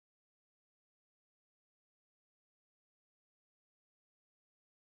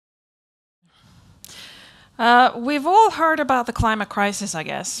We've all heard about the climate crisis, I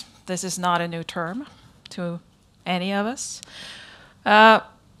guess. This is not a new term to any of us.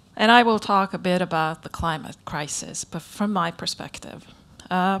 And I will talk a bit about the climate crisis, but from my perspective.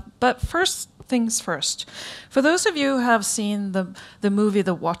 But first things first. For those of you who have seen the movie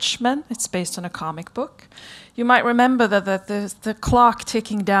The Watchmen, it's based on a comic book, you might remember that there's the clock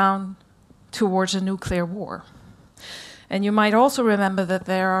ticking down towards a nuclear war. And you might also remember that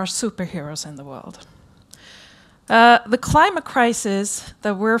there are superheroes in the world. The climate crisis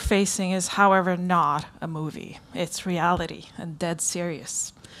that we're facing is, however, not a movie. It's reality and dead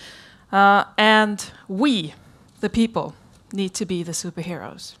serious. And we, the people, need to be the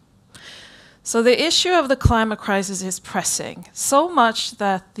superheroes. So the issue of the climate crisis is pressing, so much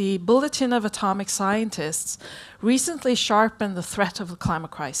that the Bulletin of Atomic Scientists recently sharpened the threat of the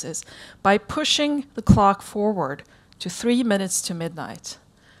climate crisis by pushing the clock forward to 3 minutes to midnight.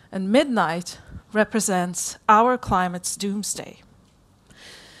 And midnight represents our climate's doomsday.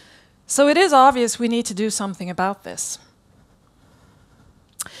 So it is obvious we need to do something about this.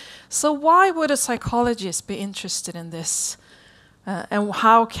 So why would a psychologist be interested in this? And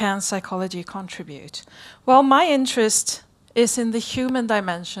how can psychology contribute? Well, my interest is in the human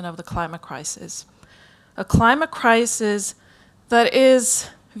dimension of the climate crisis. A climate crisis that is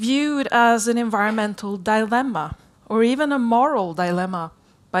viewed as an environmental dilemma, or even a moral dilemma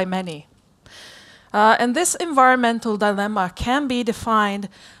by many. And this environmental dilemma can be defined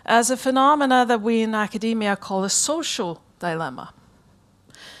as a phenomena that we in academia call a social dilemma.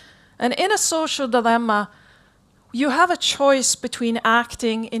 And in a social dilemma, you have a choice between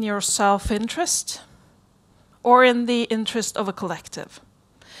acting in your self-interest or in the interest of a collective.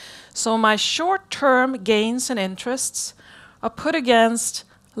 So my short-term gains and interests are put against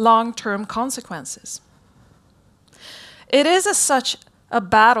long-term consequences. It is as such a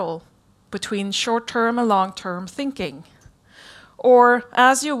battle between short-term and long-term thinking, or,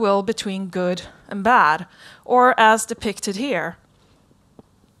 as you will, between good and bad, or as depicted here,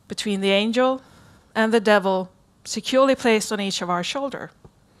 between the angel and the devil securely placed on each of our shoulder.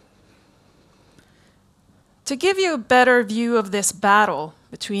 To give you a better view of this battle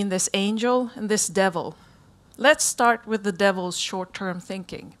between this angel and this devil, let's start with the devil's short-term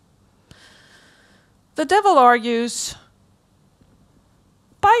thinking. The devil argues,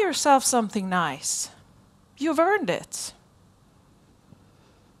 buy yourself something nice. You've earned it.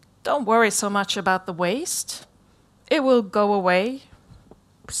 Don't worry so much about the waste. It will go away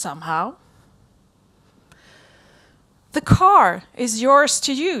somehow. The car is yours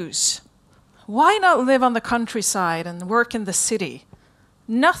to use. Why not live on the countryside and work in the city?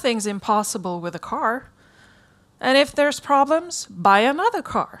 Nothing's impossible with a car. And if there's problems, buy another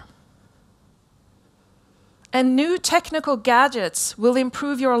car. And new technical gadgets will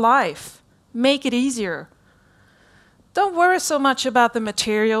improve your life, make it easier. Don't worry so much about the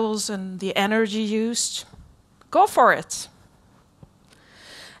materials and the energy used. Go for it.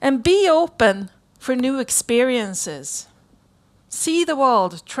 And be open for new experiences. See the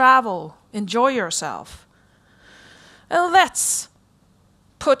world, travel, enjoy yourself. And let's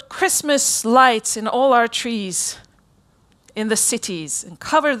put Christmas lights in all our trees in the cities and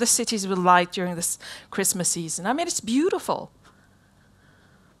cover the cities with light during this Christmas season. I mean, it's beautiful.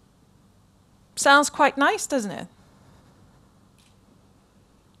 Sounds quite nice, doesn't it?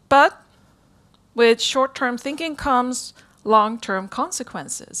 But with short-term thinking comes long-term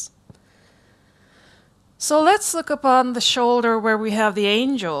consequences. So let's look upon the shoulder where we have the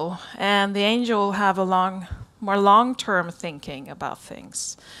angel, and the angel will have a more long-term thinking about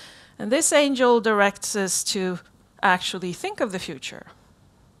things. And this angel directs us to actually think of the future.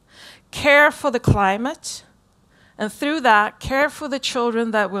 Care for the climate, and through that, care for the children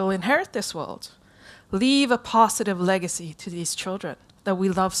that will inherit this world. Leave a positive legacy to these children that we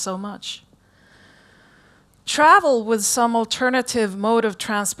love so much. Travel with some alternative mode of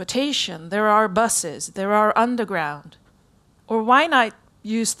transportation. There are buses, there are underground. Or why not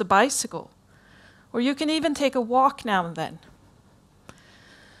use the bicycle? Or you can even take a walk now and then.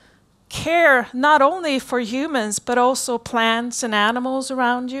 Care not only for humans, but also plants and animals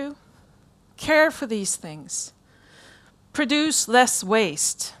around you. Care for these things. Produce less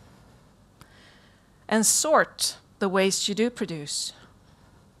waste. And sort the waste you do produce.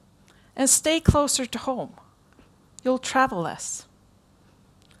 And stay closer to home. You'll travel less.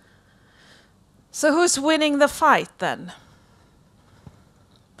 So who's winning the fight then?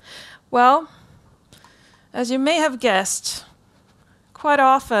 Well, as you may have guessed, quite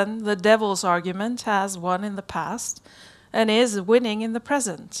often the devil's argument has won in the past and is winning in the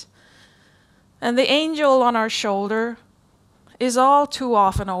present. And the angel on our shoulder is all too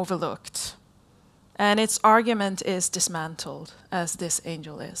often overlooked and its argument is dismantled, as this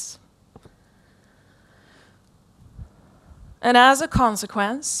angel is. And as a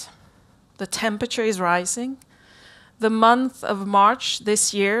consequence, the temperature is rising. The month of March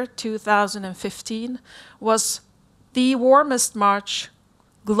this year, 2015, was the warmest March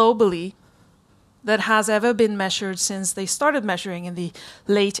globally that has ever been measured since they started measuring in the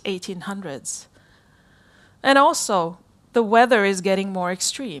late 1800s. And also, the weather is getting more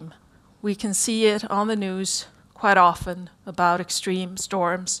extreme. We can see it on the news quite often about extreme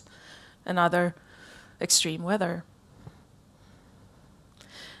storms and other extreme weather.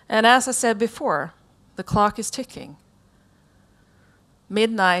 And as I said before, the clock is ticking.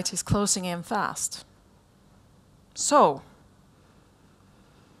 Midnight is closing in fast. So,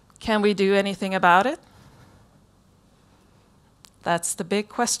 can we do anything about it? That's the big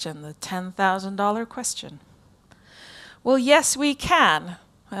question, the $10,000 question. Well, yes, we can,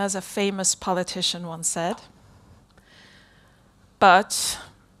 as a famous politician once said. But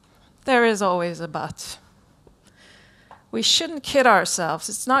there is always a but. We shouldn't kid ourselves.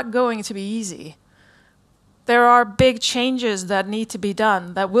 It's not going to be easy. There are big changes that need to be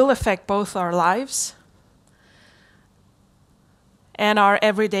done that will affect both our lives and our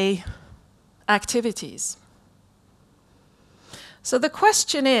everyday activities. So the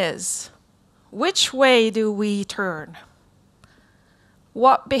question is, which way do we turn?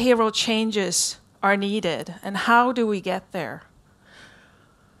 What behavioral changes are needed, and how do we get there?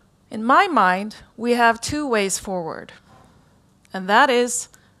 In my mind, we have two ways forward, and that is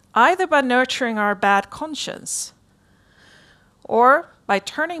either by nurturing our bad conscience or by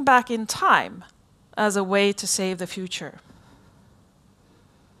turning back in time as a way to save the future.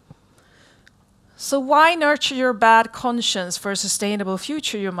 So why nurture your bad conscience for a sustainable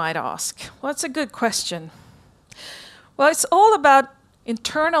future, you might ask? Well, that's a good question. Well, it's all about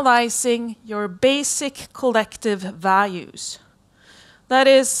internalizing your basic collective values. That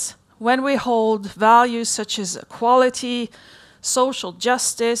is, when we hold values such as equality, social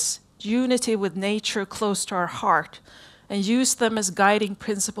justice, unity with nature close to our heart, and use them as guiding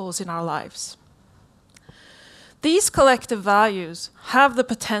principles in our lives. These collective values have the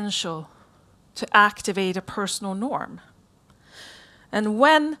potential to activate a personal norm. And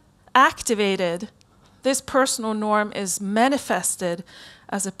when activated, this personal norm is manifested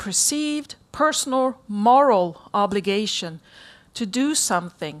as a perceived personal moral obligation to do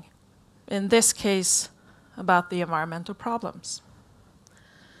something, in this case, about the environmental problems.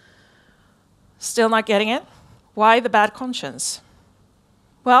 Still not getting it? Why the bad conscience?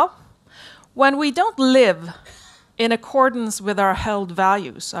 Well, when we don't live in accordance with our held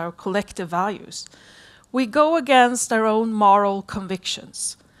values, our collective values, we go against our own moral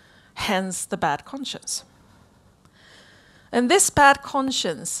convictions, hence the bad conscience. And this bad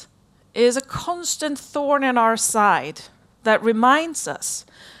conscience is a constant thorn in our side that reminds us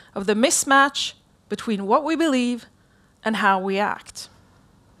of the mismatch between what we believe and how we act.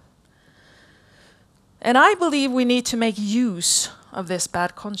 And I believe we need to make use of this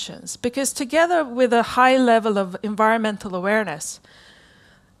bad conscience, because together with a high level of environmental awareness,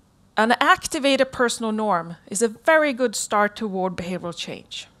 an activated personal norm is a very good start toward behavioral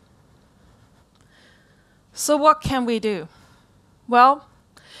change. So what can we do? Well,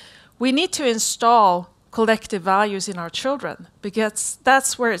 we need to install collective values in our children, because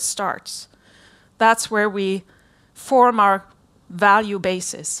that's where it starts. That's where we form our value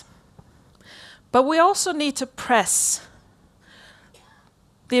basis. But we also need to press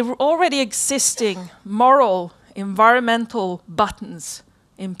the already existing moral, environmental buttons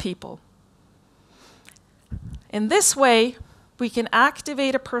in people. In this way, we can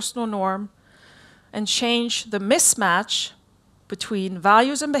activate a personal norm and change the mismatch between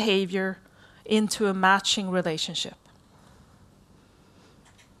values and behavior into a matching relationship.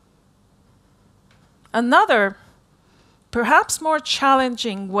 Another, perhaps more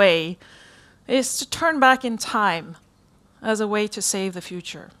challenging way is to turn back in time as a way to save the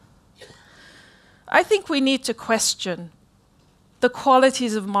future. I think we need to question the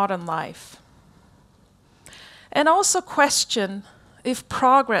qualities of modern life, and also question if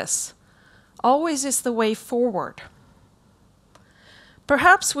progress always is the way forward.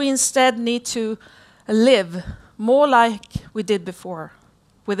 Perhaps we instead need to live more like we did before,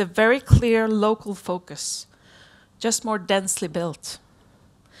 with a very clear local focus, just more densely built.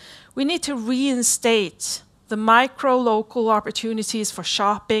 We need to reinstate the micro-local opportunities for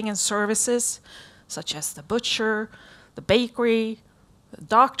shopping and services, such as the butcher, the bakery, the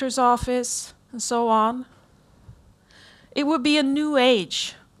doctor's office, and so on. It would be a new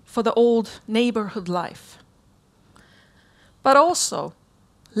age for the old neighborhood life. But also,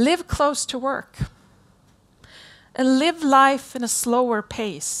 live close to work. and live life in a slower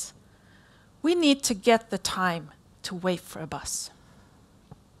pace, we need to get the time to wait for a bus.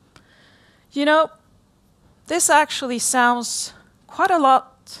 You know, this actually sounds quite a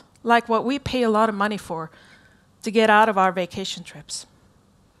lot like what we pay a lot of money for to get out of our vacation trips.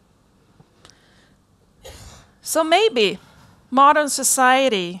 So maybe modern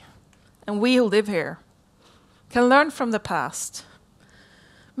society and we who live here can learn from the past.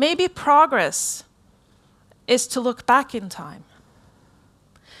 Maybe progress is to look back in time.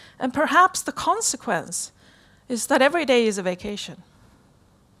 And perhaps the consequence is that every day is a vacation.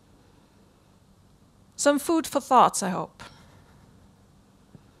 Some food for thoughts, I hope.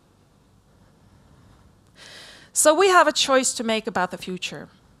 So we have a choice to make about the future.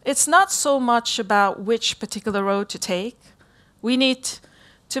 It's not so much about which particular road to take. We need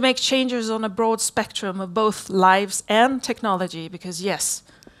to make changes on a broad spectrum of both lives and technology, because yes,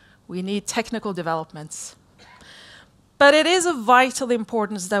 we need technical developments. But it is of vital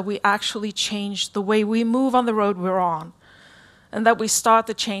importance that we actually change the way we move on the road we're on, and that we start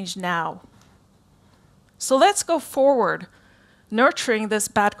the change now. So let's go forward, nurturing this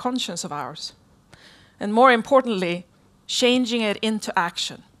bad conscience of ours, and more importantly, changing it into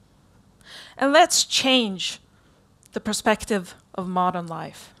action. And let's change the perspective of modern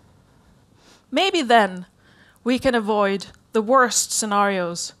life. Maybe then we can avoid the worst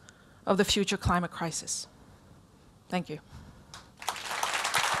scenarios of the future climate crisis. Thank you.